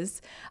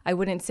ideas. I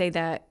wouldn't say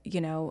that,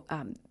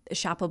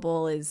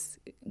 shoppable is,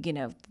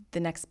 the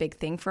next big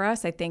thing for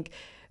us. I think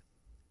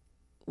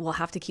we'll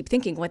have to keep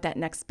thinking what that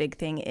next big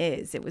thing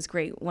is. It was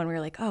great when we were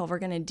like, oh, we're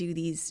going to do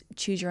these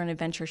choose your own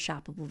adventure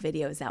shoppable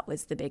videos. That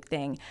was the big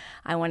thing.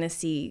 I want to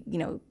see,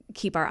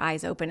 keep our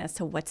eyes open as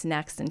to what's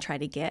next and try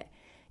to get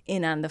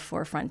in on the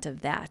forefront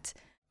of that.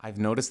 I've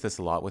noticed this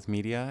a lot with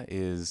media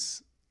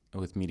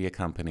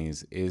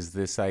companies, is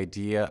this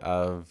idea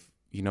of,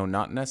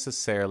 not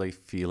necessarily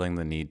feeling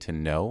the need to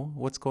know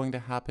what's going to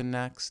happen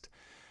next,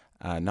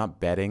 not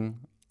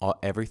betting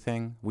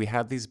everything. We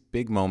had these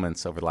big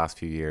moments over the last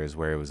few years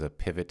where it was a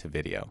pivot to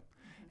video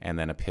and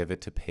then a pivot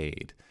to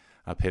paid,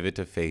 a pivot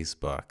to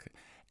Facebook.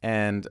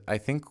 And I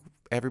think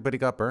everybody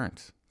got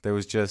burnt. There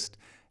was just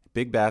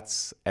big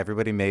bets.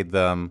 Everybody made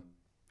them.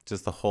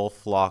 Just the whole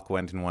flock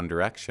went in one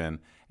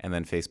direction. And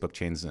then Facebook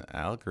changed the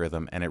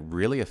algorithm, and it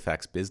really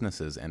affects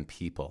businesses and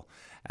people.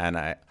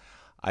 And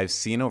I've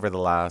seen over the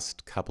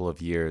last couple of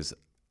years,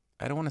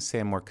 I don't want to say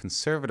a more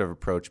conservative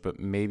approach, but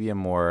maybe a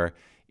more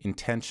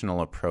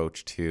intentional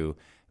approach to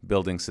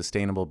building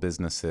sustainable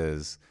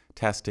businesses,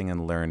 testing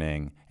and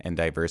learning, and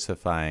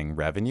diversifying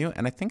revenue.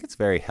 And I think it's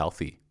very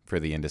healthy for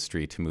the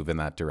industry to move in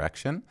that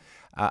direction.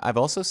 I've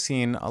also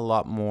seen a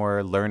lot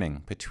more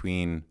learning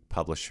between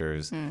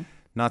publishers,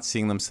 not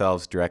seeing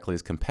themselves directly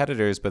as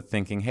competitors, but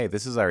thinking, hey,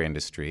 this is our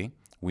industry.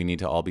 We need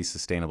to all be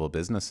sustainable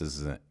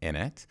businesses in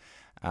it.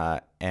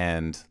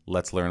 And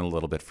let's learn a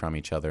little bit from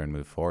each other and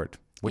move forward.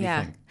 What do you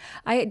think?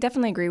 I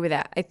definitely agree with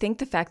that. I think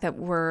the fact that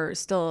we're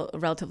still a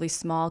relatively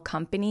small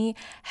company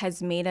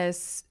has made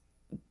us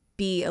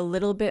be a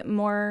little bit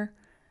more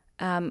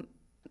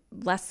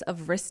less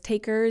of risk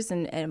takers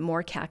and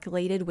more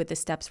calculated with the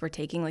steps we're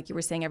taking. Like you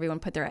were saying, everyone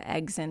put their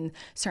eggs in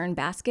certain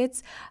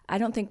baskets. I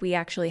don't think we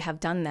actually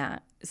have done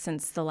that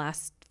since the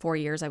last 4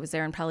 years I was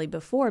there and probably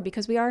before,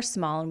 because we are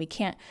small and we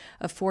can't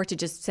afford to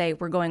just say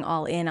we're going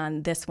all in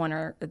on this one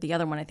or the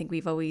other one. I think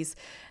we've always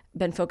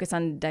been focused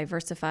on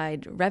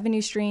diversified revenue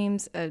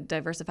streams, a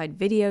diversified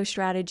video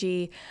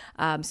strategy.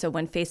 So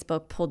when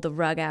Facebook pulled the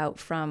rug out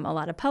from a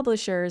lot of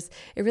publishers,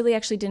 it really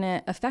actually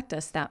didn't affect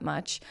us that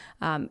much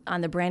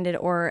on the branded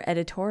or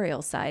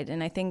editorial side.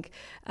 And I think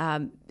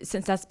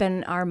since that's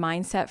been our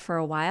mindset for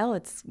a while,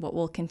 it's what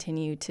we'll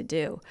continue to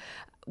do.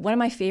 One of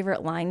my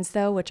favorite lines,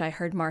 though, which I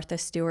heard Martha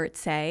Stewart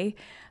say,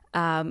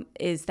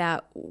 is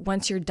that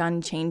once you're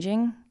done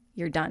changing,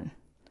 you're done.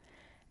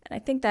 And I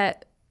think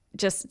that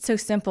just so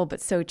simple,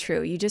 but so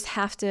true. You just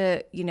have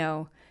to,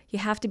 you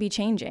have to be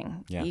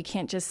changing. Yeah. You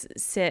can't just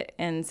sit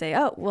and say,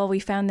 oh, well,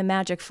 we found the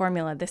magic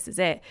formula. This is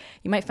it.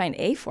 You might find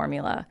a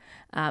formula,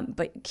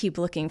 but keep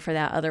looking for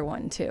that other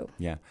one too.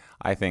 Yeah,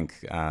 I think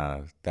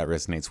that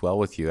resonates well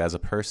with you as a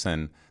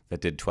person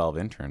that did 12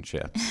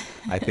 internships.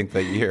 I think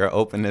that your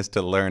openness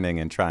to learning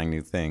and trying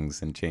new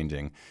things and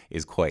changing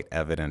is quite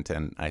evident.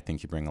 And I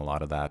think you bring a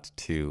lot of that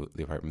to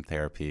the apartment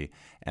therapy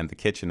and the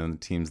kitchen and the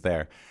teams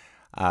there.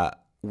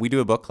 We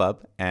do a book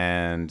club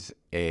and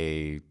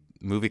a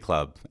movie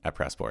club at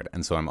Pressport.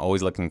 And so I'm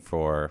always looking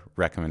for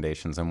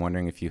recommendations. I'm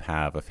wondering if you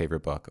have a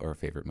favorite book or a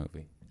favorite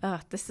movie. Oh,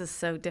 this is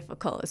so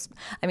difficult.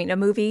 I mean, a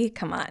movie,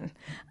 come on.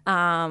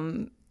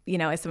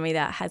 As somebody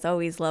that has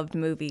always loved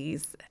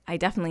movies, I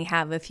definitely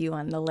have a few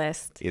on the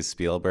list. Is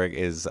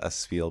a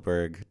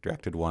Spielberg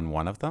directed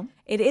one of them?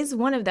 It is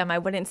one of them. I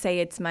wouldn't say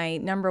it's my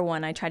number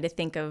one. I try to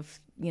think of,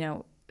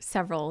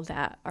 several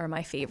that are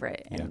my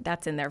favorite. And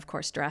that's in there, of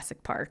course,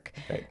 Jurassic Park,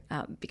 right.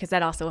 Because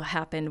that also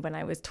happened when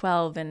I was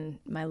 12 and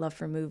my love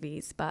for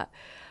movies. But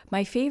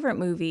my favorite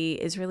movie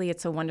is really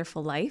It's a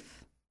Wonderful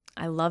Life.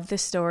 I love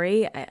this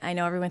story. I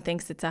know everyone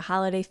thinks it's a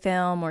holiday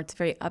film or it's a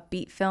very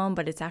upbeat film,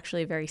 but it's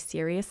actually a very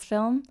serious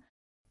film.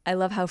 I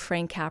love how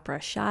Frank Capra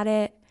shot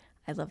it.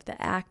 I love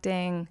the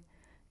acting.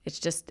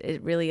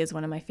 It really is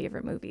one of my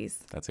favorite movies.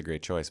 That's a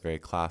great choice. Very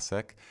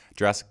classic.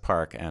 Jurassic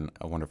Park and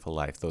A Wonderful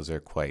Life, those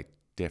are quite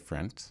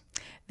different.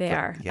 They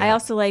are. Yeah. I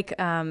also like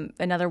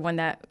another one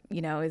that,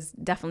 is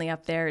definitely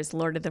up there is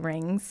Lord of the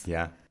Rings.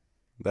 Yeah,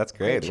 that's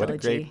great. What a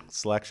great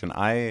selection.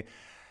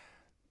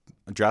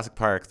 Jurassic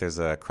Park, there's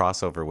a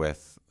crossover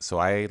with, so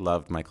I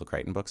loved Michael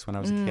Crichton books when I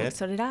was a kid.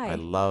 So did I. I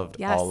loved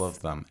all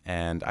of them.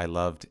 And I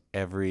loved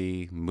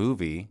every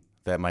movie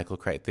that Michael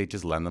Crichton, they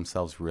just lend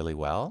themselves really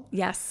well.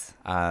 Yes.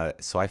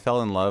 So I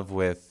fell in love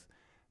with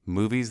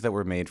movies that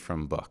were made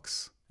from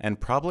books. And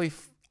probably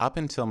up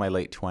until my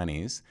late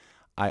 20s,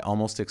 I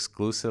almost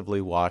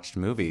exclusively watched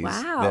movies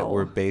that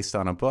were based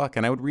on a book.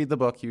 And I would read the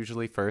book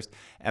usually first.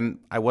 And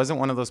I wasn't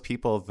one of those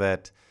people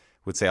that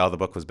would say, oh, the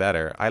book was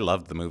better. I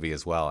loved the movie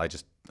as well.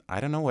 I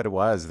don't know what it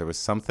was. There was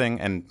something,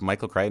 and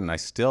Michael Crichton,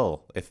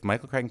 if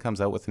Michael Crichton comes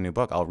out with a new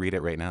book, I'll read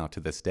it right now to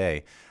this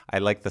day. I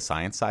like the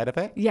science side of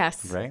it.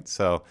 Yes. Right?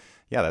 So,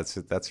 yeah,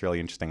 that's really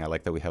interesting. I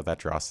like that we have that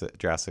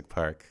Jurassic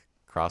Park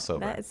crossover.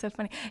 That is so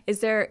funny.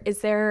 Is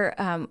there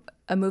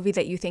a movie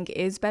that you think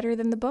is better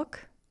than the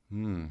book?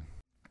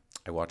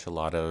 I watch a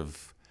lot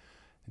of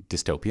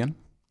dystopian.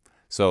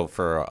 So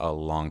for a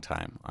long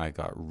time, I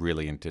got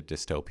really into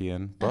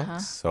dystopian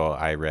books. So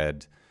I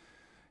read,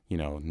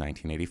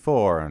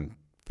 1984 and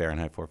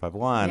Fahrenheit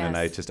 451, and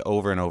I just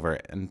over and over.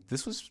 And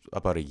this was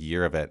about a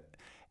year of it.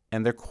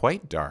 And they're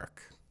quite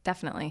dark.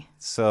 Definitely.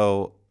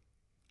 So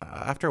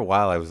after a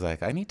while, I was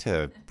like, I need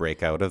to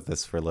break out of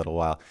this for a little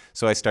while.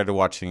 So I started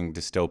watching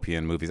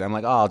dystopian movies. I'm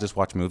like, I'll just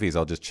watch movies.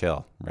 I'll just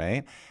chill,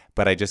 right?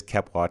 But I just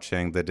kept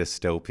watching the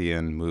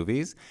dystopian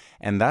movies.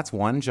 And that's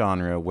one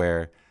genre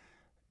where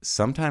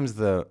sometimes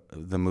the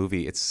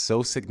movie, it's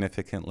so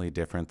significantly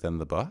different than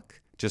the book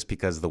just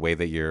because of the way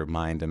that your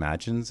mind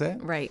imagines it.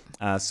 Right.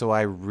 So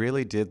I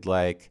really did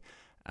like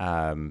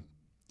some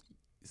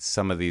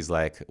of these,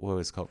 like, what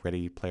was it called?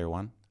 Ready Player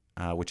One?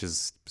 Which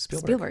is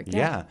Spielberg.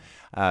 Yeah.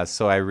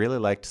 So I really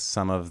liked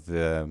some of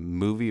the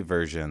movie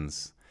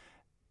versions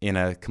in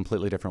a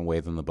completely different way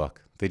than the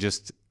book.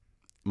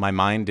 My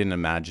mind didn't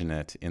imagine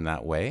it in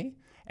that way.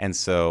 And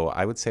so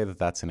I would say that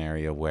that's an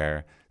area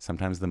where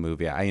sometimes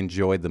I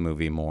enjoyed the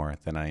movie more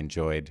than I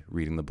enjoyed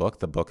reading the book.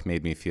 The book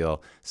made me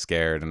feel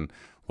scared and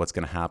what's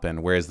going to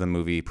happen, whereas the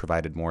movie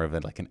provided more of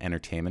an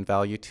entertainment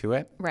value to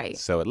it. Right.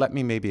 So it let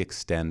me maybe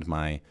extend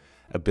my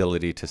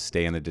ability to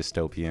stay in the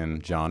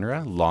dystopian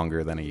genre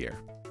longer than a year.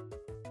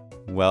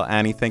 Well,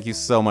 Annie, thank you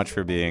so much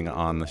for being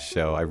on the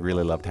show. I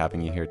really loved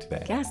having you here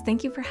today. Yes,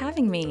 thank you for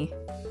having me.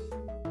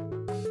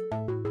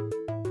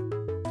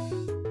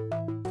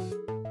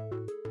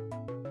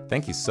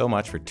 Thank you so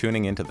much for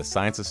tuning into The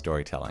Science of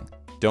Storytelling.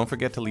 Don't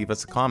forget to leave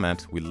us a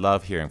comment. We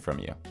love hearing from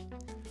you.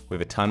 We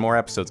have a ton more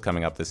episodes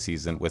coming up this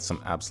season with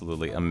some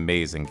absolutely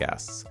amazing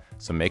guests.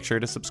 So make sure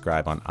to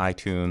subscribe on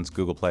iTunes,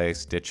 Google Play,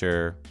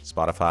 Stitcher,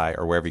 Spotify,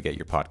 or wherever you get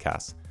your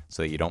podcasts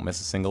so that you don't miss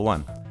a single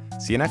one.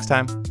 See you next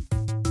time.